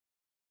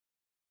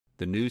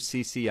the new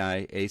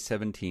CCI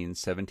A17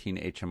 17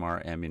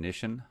 HMR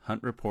ammunition,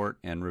 hunt report,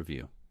 and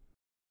review.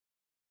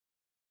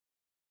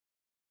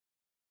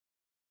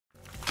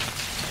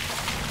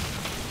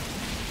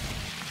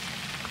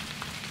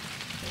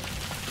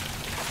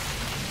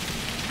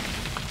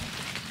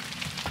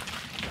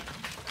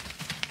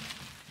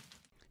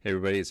 Hey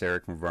everybody, it's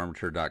Eric from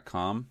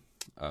Varminter.com.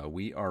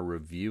 We are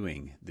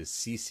reviewing the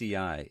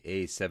CCI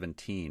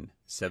A17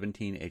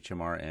 17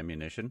 HMR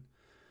ammunition.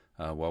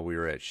 While we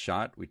were at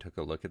SHOT, we took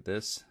a look at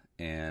this,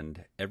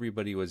 and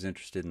everybody was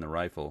interested in the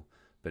rifle,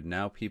 but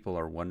now people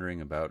are wondering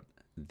about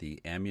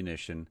the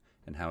ammunition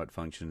and how it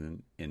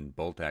functions in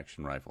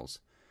bolt-action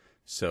rifles.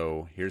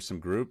 So here's some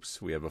groups.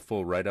 We have a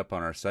full write-up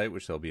on our site,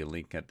 which there'll be a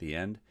link at the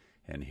end,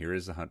 and here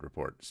is the hunt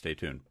report. Stay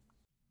tuned.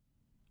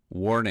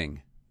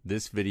 Warning.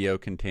 This video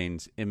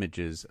contains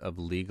images of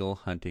legal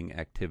hunting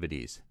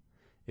activities.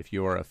 If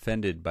you are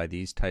offended by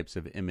these types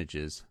of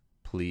images,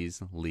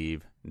 please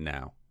leave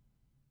now.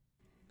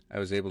 I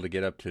was able to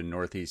get up to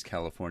Northeast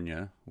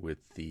California with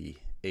the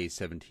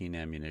A17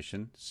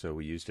 ammunition, so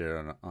we used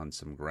it on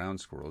some ground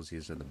squirrels.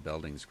 These are the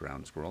Belding's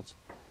ground squirrels.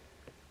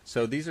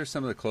 So these are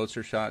some of the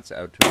closer shots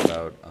out to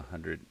about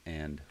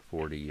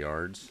 140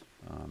 yards.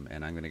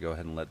 And I'm going to go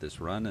ahead and let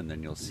this run, and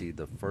then you'll see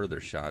the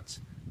further shots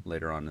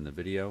later on in the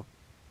video.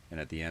 And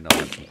at the end, I'll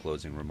have some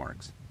closing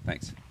remarks.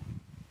 Thanks.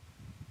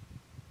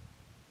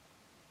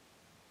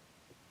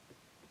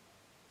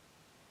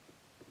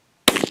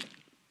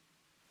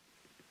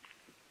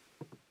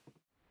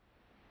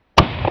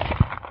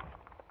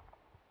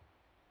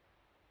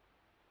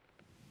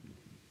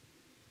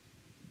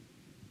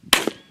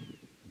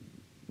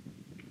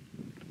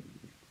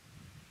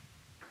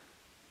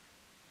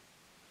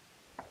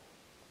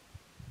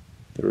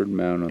 Third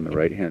mount on the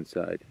right-hand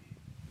side.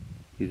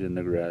 He's in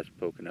the grass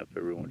poking up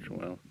every once in a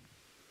while.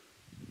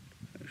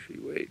 Actually,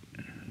 wait.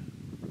 2,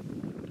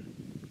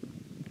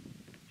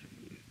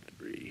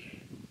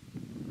 3.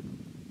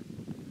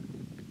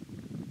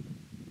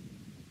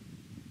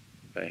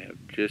 If I have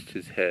just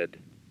his head,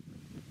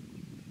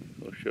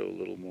 I'll show a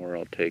little more.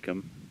 I'll take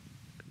him.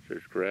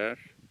 There's grass.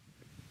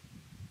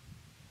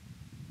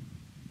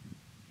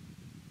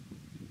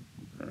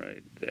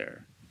 Right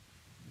there.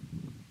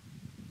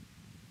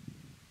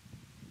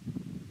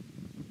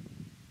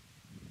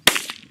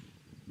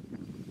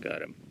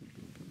 Got him.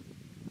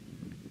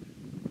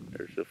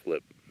 There's the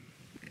flip.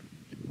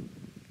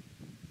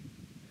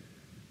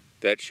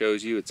 That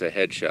shows you it's a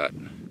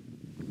headshot.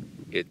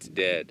 It's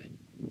dead.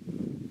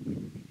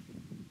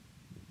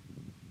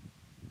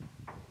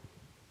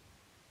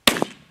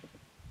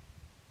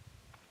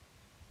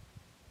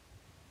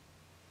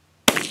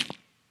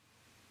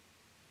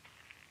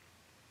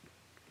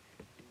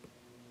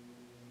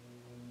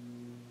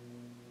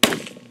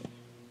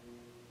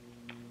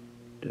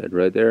 Dead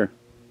right there.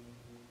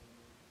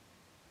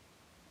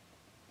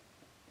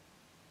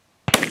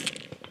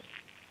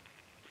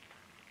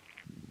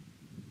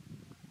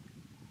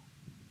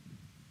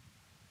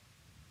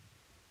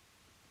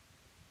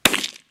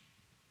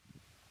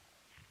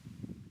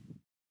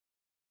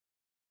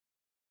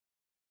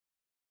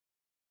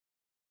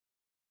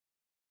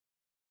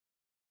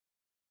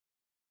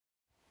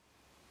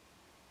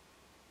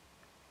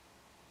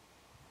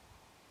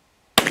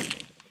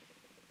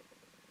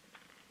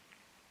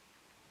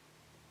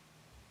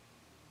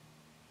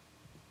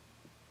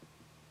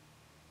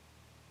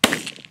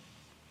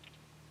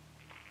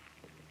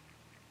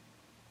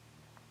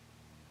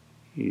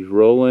 He's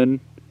rolling.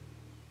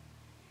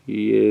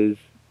 He is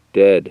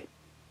dead.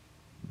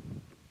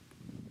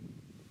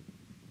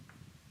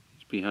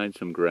 He's behind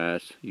some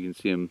grass. You can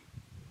see him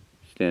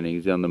standing.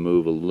 He's on the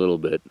move a little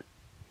bit.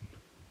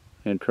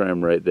 And try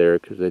him right there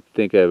because I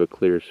think I have a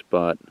clear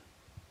spot.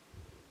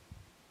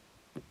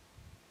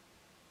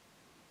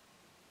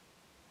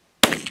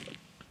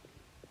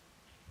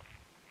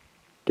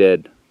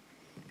 Dead.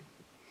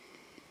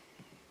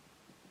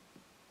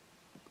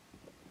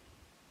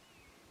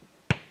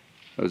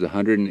 That was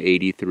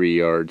 183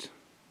 yards.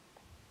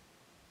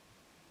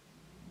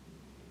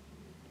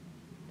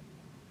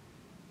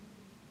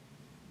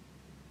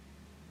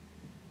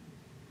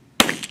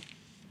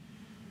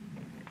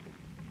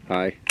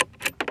 Hi.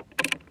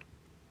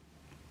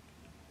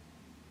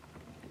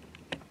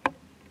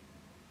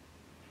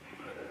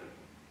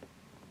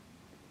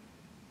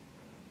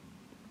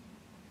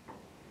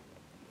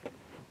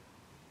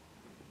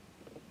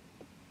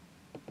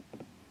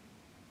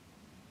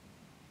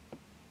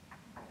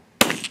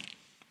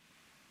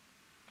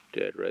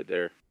 Dead right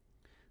there.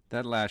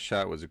 That last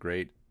shot was a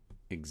great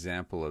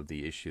example of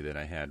the issue that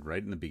I had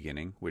right in the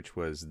beginning, which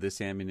was this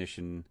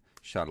ammunition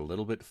shot a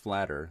little bit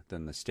flatter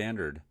than the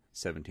standard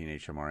 17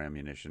 HMR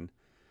ammunition,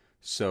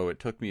 so it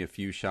took me a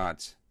few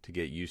shots to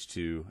get used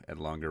to, at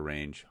longer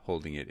range,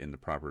 holding it in the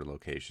proper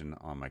location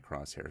on my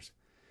crosshairs.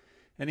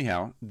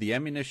 Anyhow, the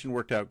ammunition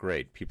worked out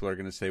great. People are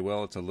going to say,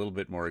 well, it's a little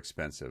bit more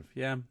expensive.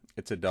 Yeah,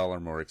 it's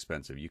 $1 more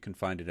expensive. You can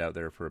find it out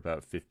there for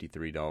about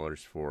 $53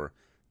 for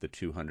the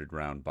 200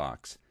 round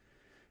box.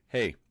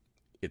 Hey,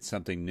 it's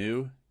something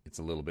new. It's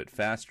a little bit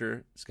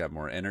faster. It's got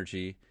more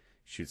energy.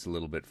 shoots a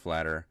little bit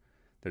flatter.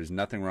 There's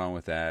nothing wrong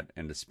with that,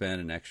 and to spend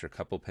an extra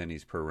couple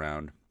pennies per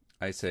round,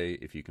 I say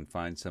if you can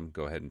find some,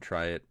 go ahead and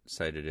try it,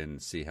 sight it in,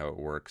 and see how it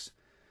works.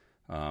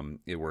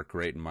 It worked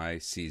great in my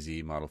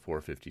CZ Model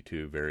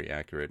 452, very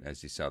accurate,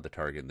 as you saw the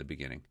target in the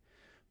beginning.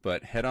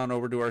 But head on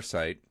over to our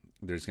site.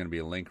 There's going to be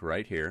a link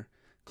right here.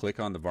 Click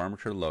on the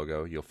Varminter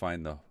logo. You'll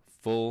find the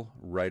full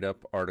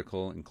write-up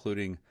article,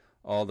 including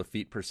all the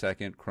feet per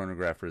second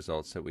chronograph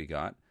results that we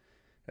got,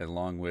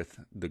 along with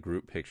the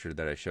group picture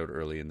that I showed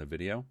early in the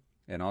video.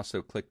 And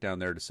also click down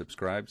there to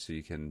subscribe so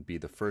you can be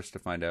the first to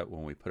find out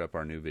when we put up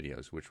our new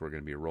videos, which we're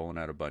going to be rolling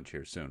out a bunch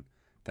here soon.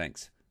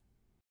 Thanks.